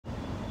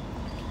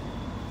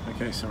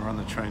Okay, so we're on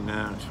the train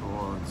now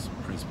towards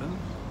Brisbane.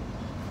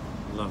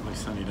 Lovely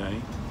sunny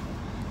day.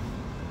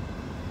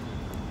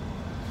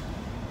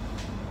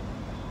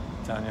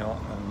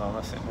 Daniel and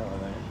Mama sitting over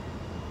there.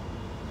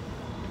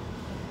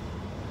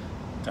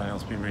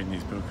 Daniel's been reading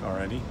his book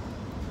already.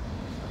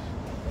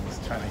 He's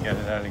trying to get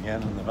it out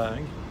again in the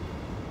bag.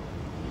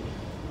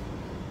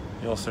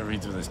 He also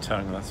reads with his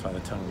tongue, that's why the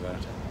tongue's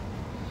out.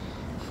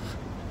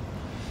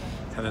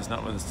 Heather's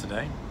not with us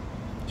today.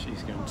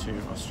 She's going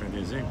to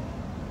Australia Zoo.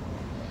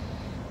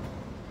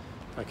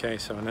 Okay,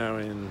 so we're now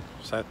in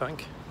South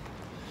Bank.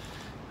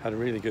 Had a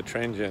really good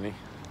train journey,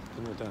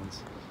 didn't we,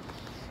 Dans?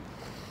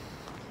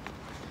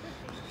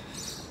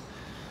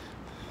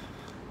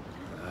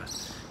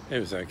 It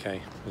was okay.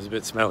 It was a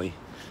bit smelly,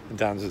 and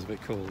Dan's was a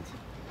bit cold.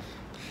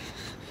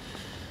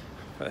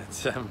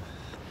 But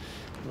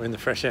we're in the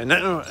fresh air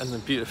now, and the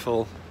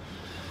beautiful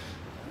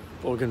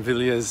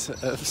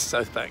bougainvilleas of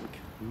South Bank.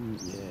 Ooh,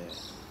 yeah.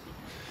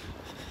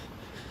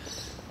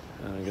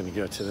 I'm going to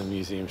go to the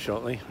museum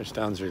shortly, which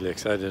Dan's really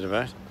excited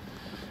about.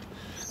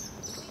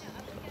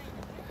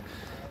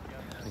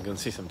 I'm going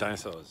to see some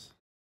dinosaurs.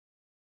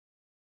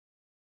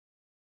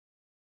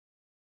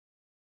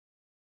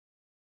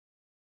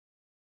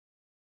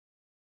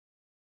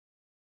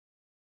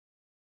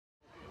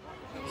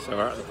 So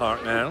we're at the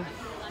park now.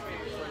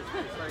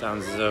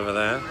 Dan's is over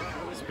there.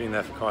 It's been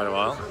there for quite a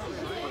while.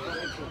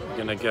 We're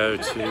going to go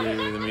to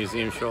the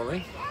museum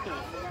shortly.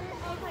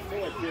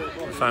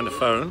 We found a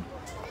phone.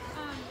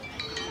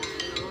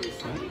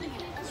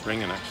 It's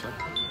ringing actually.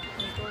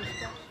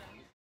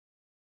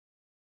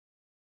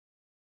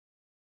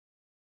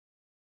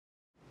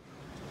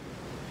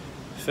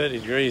 It's 30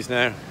 degrees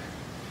now.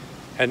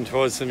 Heading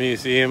towards the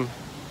museum.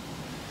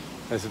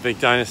 There's a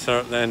big dinosaur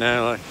up there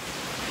now. Like.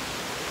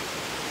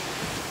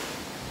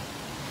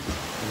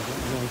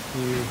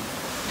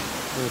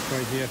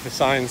 Right here for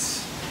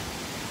Science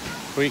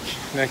Week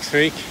next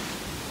week.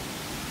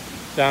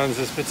 Downs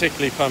is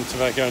particularly pumped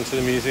about going to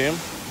the museum.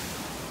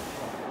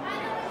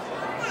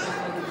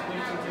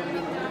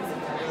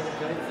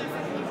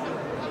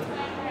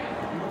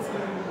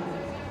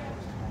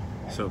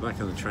 So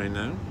back on the train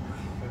now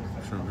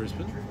from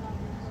Brisbane.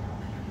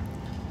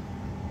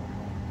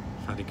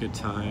 Had a good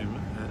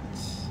time at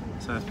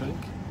South Bank.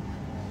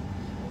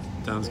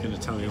 Dan's going to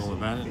tell you all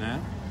about it now.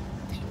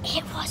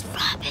 It was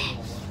rubbish.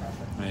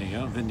 There you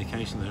go,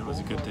 vindication that it was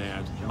a good day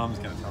out. Your mum's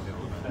going to tell you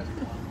all about it.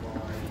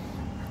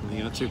 And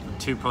you got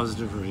two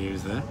positive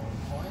reviews there.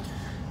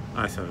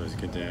 I thought it was a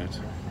good day out.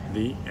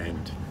 The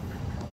end.